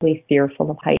incredibly fearful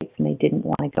of heights, and they didn't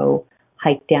want to go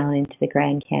hike down into the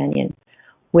Grand Canyon,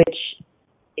 which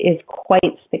is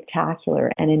quite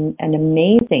spectacular and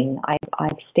amazing.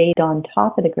 I've stayed on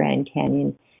top of the Grand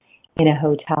Canyon in a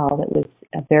hotel that was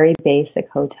a very basic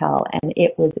hotel, and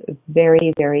it was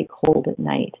very, very cold at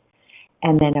night.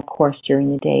 And then, of course,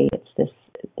 during the day, it's this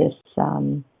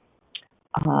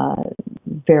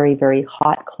very, very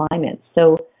hot climate.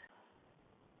 So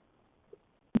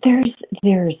there's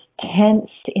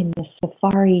tents in the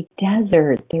safari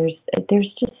desert.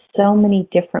 There's just so many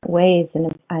different ways.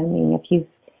 And I mean, if you've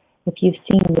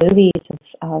seen movies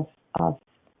of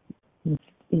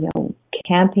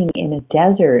camping in a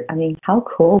desert, I mean, how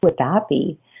cool would that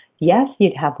be? Yes,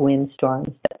 you'd have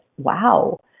windstorms, but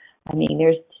wow. I mean,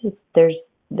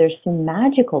 there's some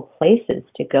magical places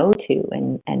to go to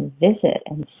and visit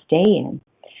and stay in.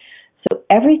 So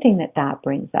everything that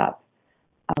brings up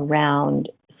around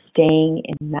staying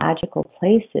in magical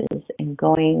places and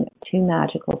going to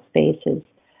magical spaces,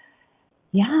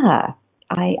 yeah,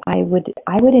 I would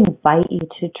invite you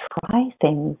to try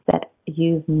things that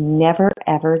you've never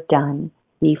ever done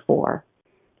before,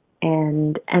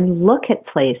 and look at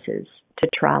places to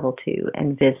travel to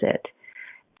and visit,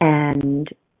 and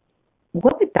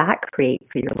what would that create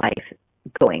for your life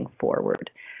going forward?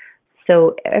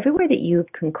 So everywhere that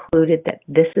you've concluded that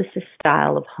this is the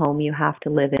style of home you have to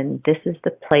live in, this is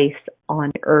the place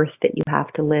on earth that you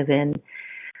have to live in,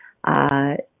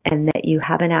 and that you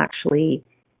haven't actually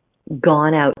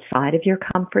gone outside of your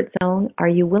comfort zone, are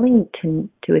you willing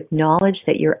to acknowledge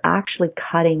that you're actually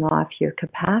cutting off your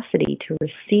capacity to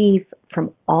receive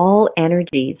from all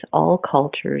energies, all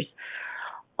cultures,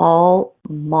 all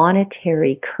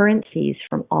monetary currencies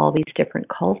from all these different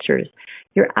cultures?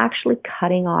 You're actually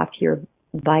cutting off your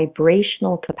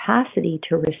vibrational capacity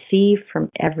to receive from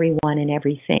everyone and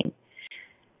everything.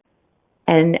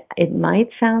 And it might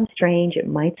sound strange, it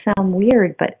might sound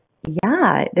weird, but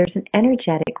yeah, there's an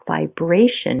energetic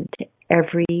vibration to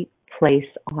every place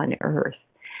on earth.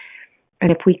 And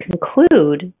if we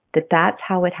conclude that that's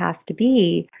how it has to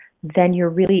be, then you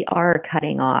really are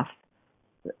cutting off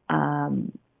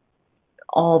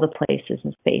all the places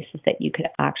and spaces that you could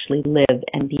actually live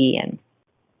and be in.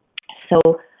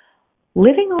 So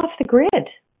living off the grid,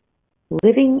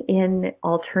 living in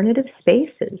alternative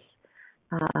spaces,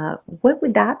 what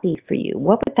would that be for you?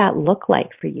 What would that look like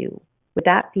for you? Would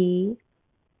that be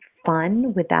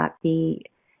fun? Would that be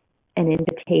an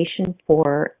invitation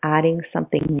for adding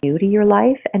something new to your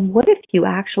life? And what if you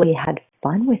actually had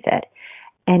fun with it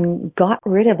and got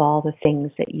rid of all the things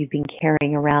that you've been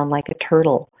carrying around like a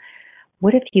turtle?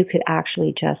 What if you could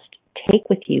actually just take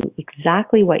with you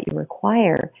exactly what you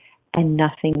require and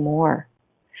nothing more?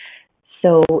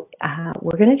 So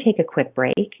we're going to take a quick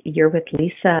break. You're with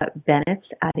Lisa Bennett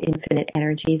at Infinite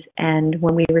Energies, and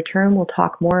when we return, we'll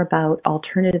talk more about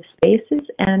alternative spaces,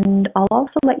 and I'll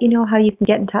also let you know how you can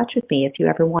get in touch with me if you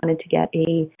ever wanted to get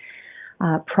a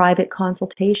private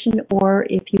consultation, or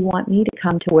if you want me to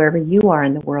come to wherever you are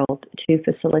in the world to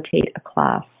facilitate a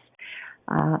class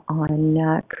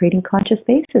on creating conscious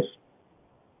spaces.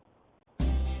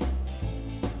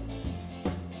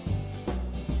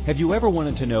 Have you ever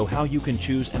wanted to know how you can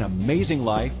choose an amazing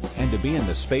life and to be in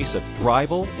the space of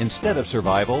thrival instead of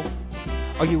survival?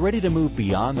 Are you ready to move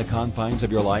beyond the confines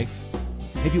of your life?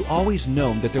 Have you always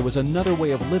known that there was another way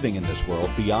of living in this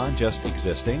world beyond just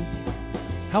existing?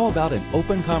 How about an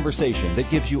open conversation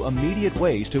that gives you immediate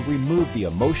ways to remove the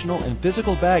emotional and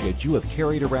physical baggage you have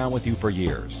carried around with you for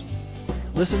years?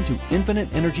 Listen to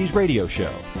Infinite Energies Radio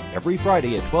Show every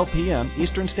Friday at 12 p.m.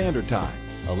 Eastern Standard Time,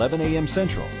 11 a.m.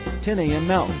 Central, 10 a.m.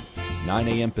 Mountain, 9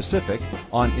 a.m. Pacific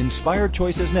on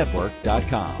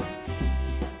InspiredChoicesNetwork.com.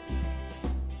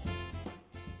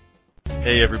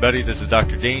 Hey everybody, this is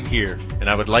Dr. Dane here, and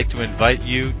I would like to invite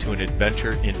you to an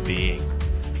adventure in being.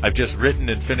 I've just written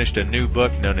and finished a new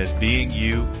book known as Being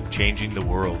You, Changing the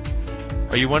World.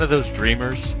 Are you one of those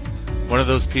dreamers? One of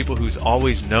those people who's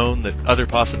always known that other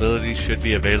possibilities should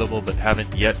be available but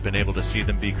haven't yet been able to see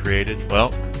them be created?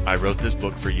 Well, I wrote this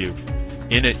book for you.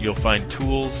 In it, you'll find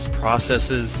tools,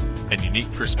 processes, and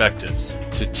unique perspectives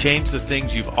to change the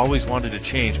things you've always wanted to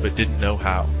change but didn't know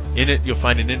how. In it, you'll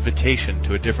find an invitation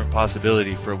to a different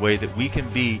possibility for a way that we can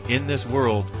be in this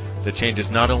world that changes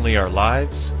not only our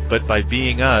lives, but by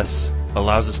being us,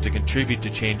 allows us to contribute to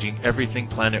changing everything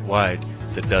planet-wide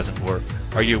that doesn't work.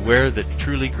 Are you aware that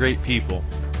truly great people,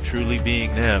 truly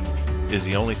being them, is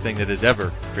the only thing that has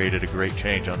ever created a great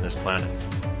change on this planet?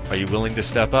 Are you willing to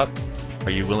step up? Are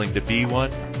you willing to be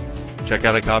one? Check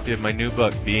out a copy of my new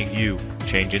book, Being You,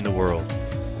 Changing the World.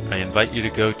 I invite you to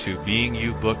go to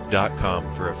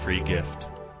beingyoubook.com for a free gift.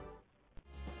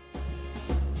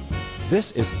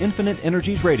 This is Infinite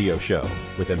Energies Radio Show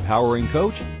with empowering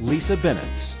coach Lisa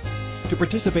Bennett. To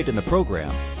participate in the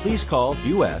program, please call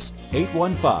U.S.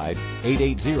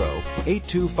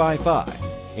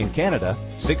 815-880-8255. In Canada,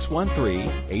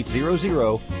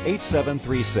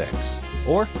 613-800-8736.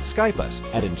 Or Skype us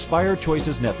at Inspired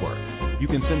Choices Network. You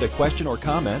can send a question or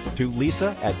comment to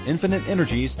Lisa at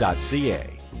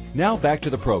infiniteenergies.ca. Now back to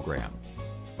the program.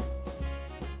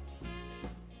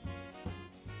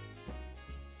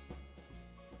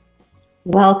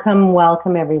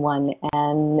 Welcome everyone,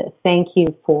 and thank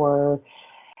you for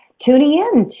tuning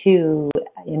in to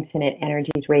Infinite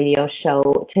Energies Radio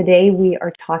Show. Today we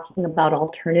are talking about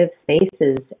alternative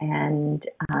spaces, and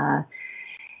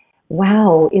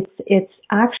it's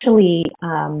actually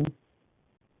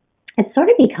it's sort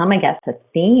of become, I guess, a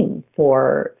theme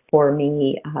for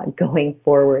me going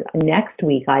forward. Next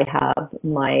week I have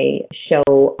my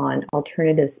show on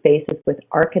alternative spaces with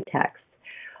architects,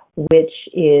 which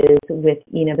is with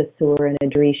Ina Basur and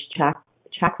Adrish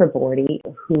Chakraborty,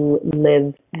 who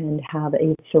live and have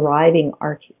a thriving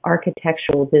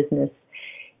architectural business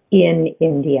in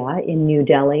India, in New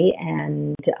Delhi,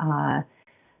 and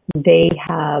they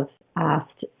have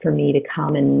asked for me to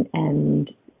come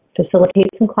and facilitate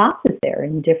some classes there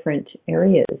in different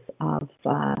areas of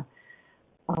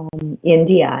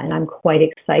India, and I'm quite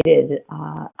excited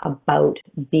about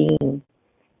being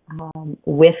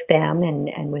with them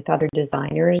and with other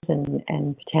designers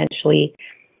and potentially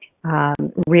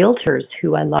realtors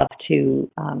who I love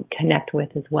to connect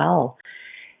with as well.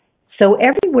 So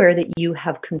everywhere that you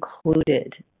have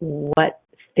concluded what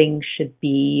things should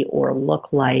be or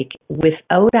look like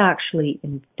without actually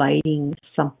inviting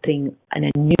something and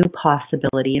a new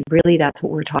possibility, and really that's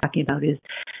what we're talking about, is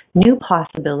new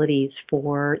possibilities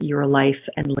for your life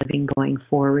and living going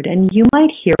forward. And you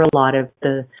might hear a lot of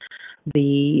the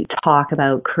talk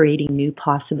about creating new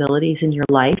possibilities in your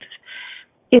life.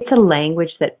 It's a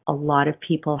language that a lot of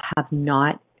people have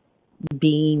not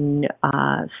been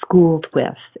schooled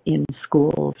with in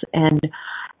schools. And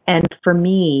for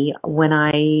me, when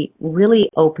I really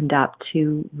opened up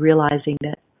to realizing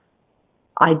that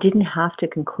I didn't have to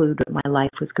conclude what my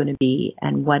life was going to be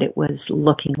and what it was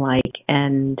looking like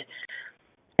and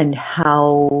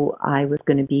how I was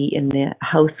going to be in the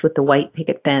house with the white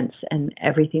picket fence and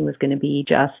everything was going to be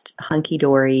just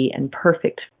hunky-dory and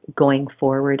perfect going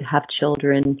forward, have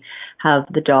children, have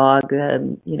the dog,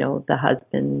 the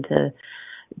husband,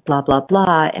 blah, blah,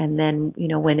 blah. And then,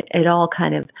 when it all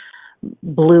kind of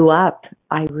blew up,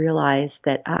 I realized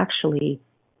that actually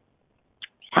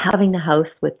having the house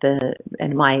with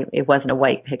it wasn't a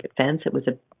white picket fence, it was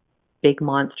a big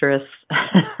monstrous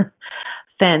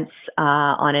fence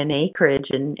on an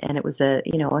acreage, and it was a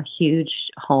huge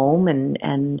home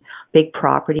and big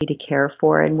property to care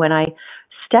for. And when I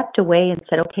stepped away and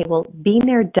said, okay, well, been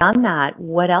there, done that,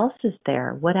 what else is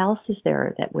there? What else is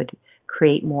there that would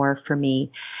create more for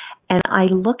me? And I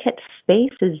look at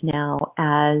spaces now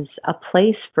as a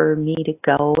place for me to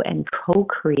go and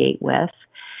co-create with.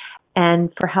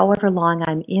 And for however long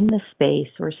I'm in the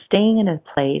space or staying in a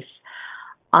place,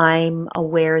 I'm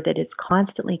aware that it's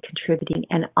constantly contributing,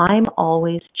 and I'm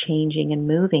always changing and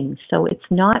moving. So it's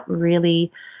not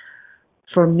really,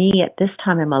 for me at this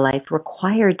time in my life,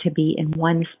 required to be in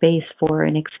one space for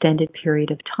an extended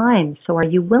period of time. So are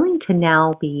you willing to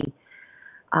now be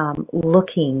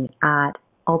looking at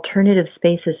alternative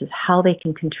spaces as how they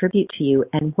can contribute to you?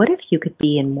 And what if you could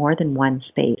be in more than one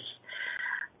space?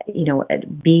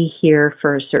 Be here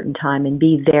for a certain time and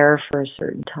be there for a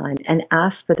certain time, and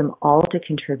ask for them all to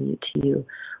contribute to you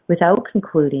without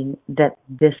concluding that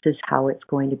this is how it's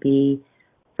going to be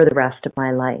for the rest of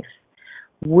my life.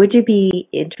 Would you be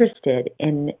interested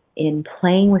in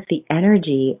playing with the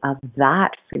energy of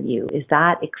that for you? Is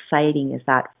that exciting? Is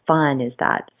that fun? Is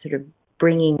that sort of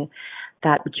bringing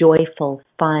that joyful,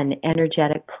 fun,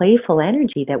 energetic, playful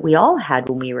energy that we all had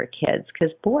when we were kids?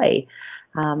 Because boy,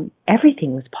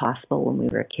 everything was possible when we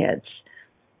were kids.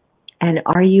 And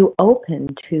are you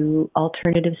open to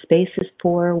alternative spaces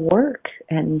for work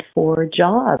and for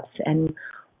jobs and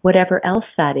whatever else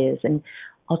that is, and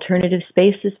alternative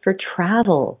spaces for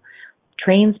travel,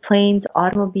 trains, planes,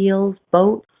 automobiles,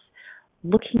 boats,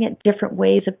 looking at different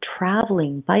ways of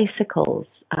traveling, bicycles,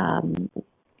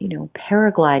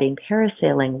 paragliding,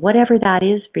 parasailing, whatever that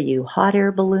is for you, hot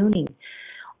air ballooning.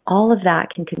 All of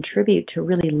that can contribute to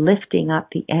really lifting up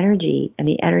the energy and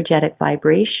the energetic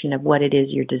vibration of what it is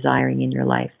you're desiring in your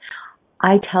life.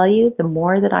 I tell you, the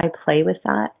more that I play with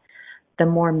that, the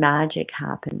more magic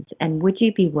happens. And would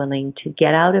you be willing to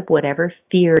get out of whatever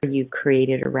fear you've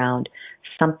created around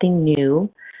something new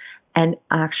and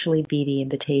actually be the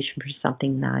invitation for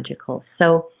something magical?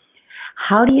 So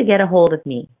how do you get a hold of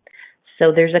me?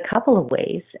 So there's a couple of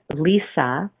ways.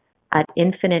 Lisa at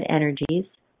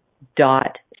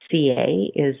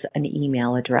infiniteenergies.ca is an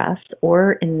email address,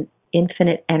 or in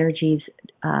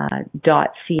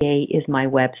infiniteenergies.ca is my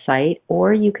website,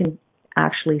 or you can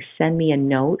actually send me a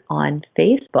note on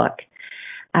Facebook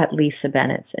at Lisa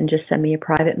Bennett and just send me a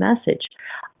private message.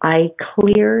 I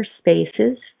clear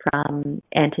spaces from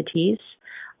entities.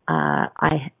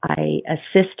 I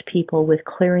assist people with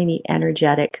clearing the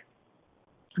energetic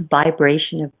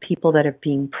vibration of people that have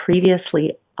been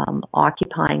previously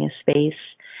occupying a space.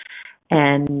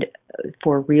 And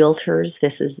for realtors,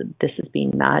 this has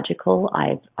been magical.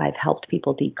 I've helped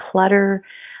people declutter,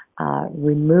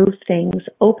 remove things,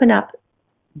 open up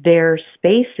their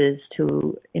spaces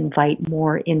to invite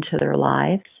more into their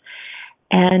lives.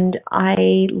 And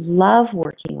I love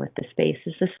working with the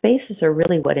spaces. The spaces are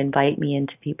really what invite me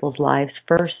into people's lives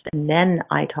first, and then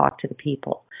I talk to the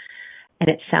people. And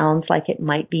it sounds like it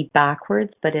might be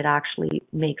backwards, but it actually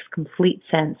makes complete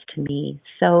sense to me.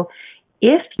 So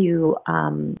if you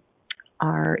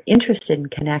are interested in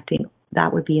connecting,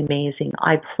 that would be amazing.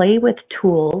 I play with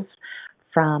tools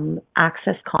from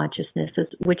Access Consciousness,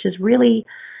 which is really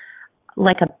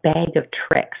like a bag of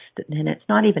tricks. And it's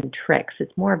not even tricks.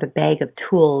 It's more of a bag of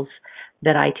tools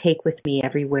that I take with me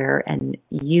everywhere, and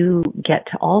you get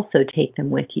to also take them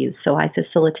with you. So I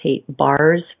facilitate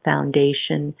bars,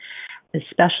 foundation, a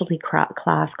specialty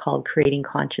class called Creating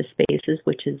Conscious Spaces,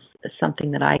 which is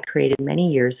something that I created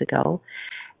many years ago.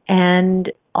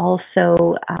 And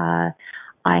also, I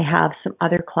have some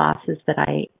other classes that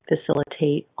I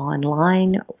facilitate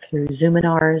online through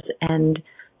Zoominars. And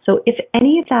so if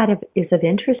any of that is of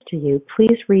interest to you,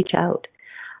 please reach out.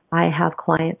 I have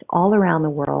clients all around the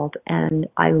world, and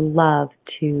I love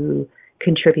to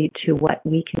contribute to what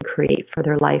we can create for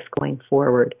their life going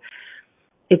forward.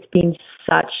 It's been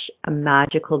such a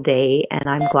magical day, and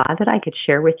I'm glad that I could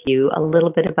share with you a little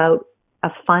bit about a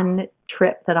fun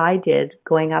trip that I did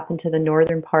going up into the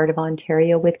northern part of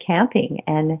Ontario with camping.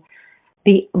 And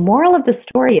the moral of the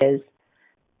story is,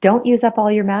 don't use up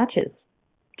all your matches.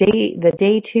 The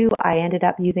day 2, I ended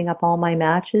up using up all my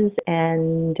matches,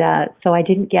 and so I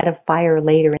didn't get a fire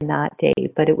later in that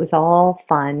day, but it was all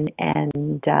fun,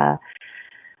 and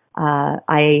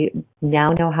I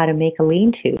now know how to make a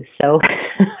lean-to. So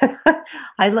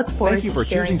I look forward to Thank you for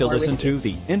choosing to listen to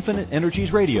the Infinite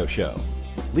Energies radio show.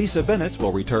 Lisa Bennett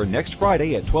will return next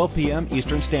Friday at 12 p.m.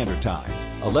 Eastern Standard Time,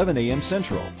 11 a.m.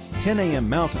 Central, 10 a.m.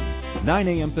 Mountain, 9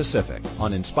 a.m. Pacific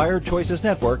on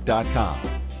InspiredChoicesNetwork.com.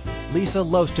 Lisa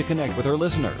loves to connect with her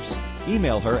listeners.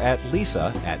 Email her at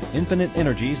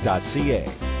lisa@infiniteenergies.ca.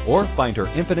 or find her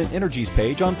Infinite Energies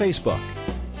page on Facebook.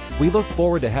 We look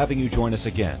forward to having you join us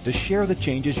again to share the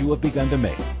changes you have begun to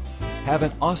make. Have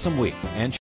an awesome week and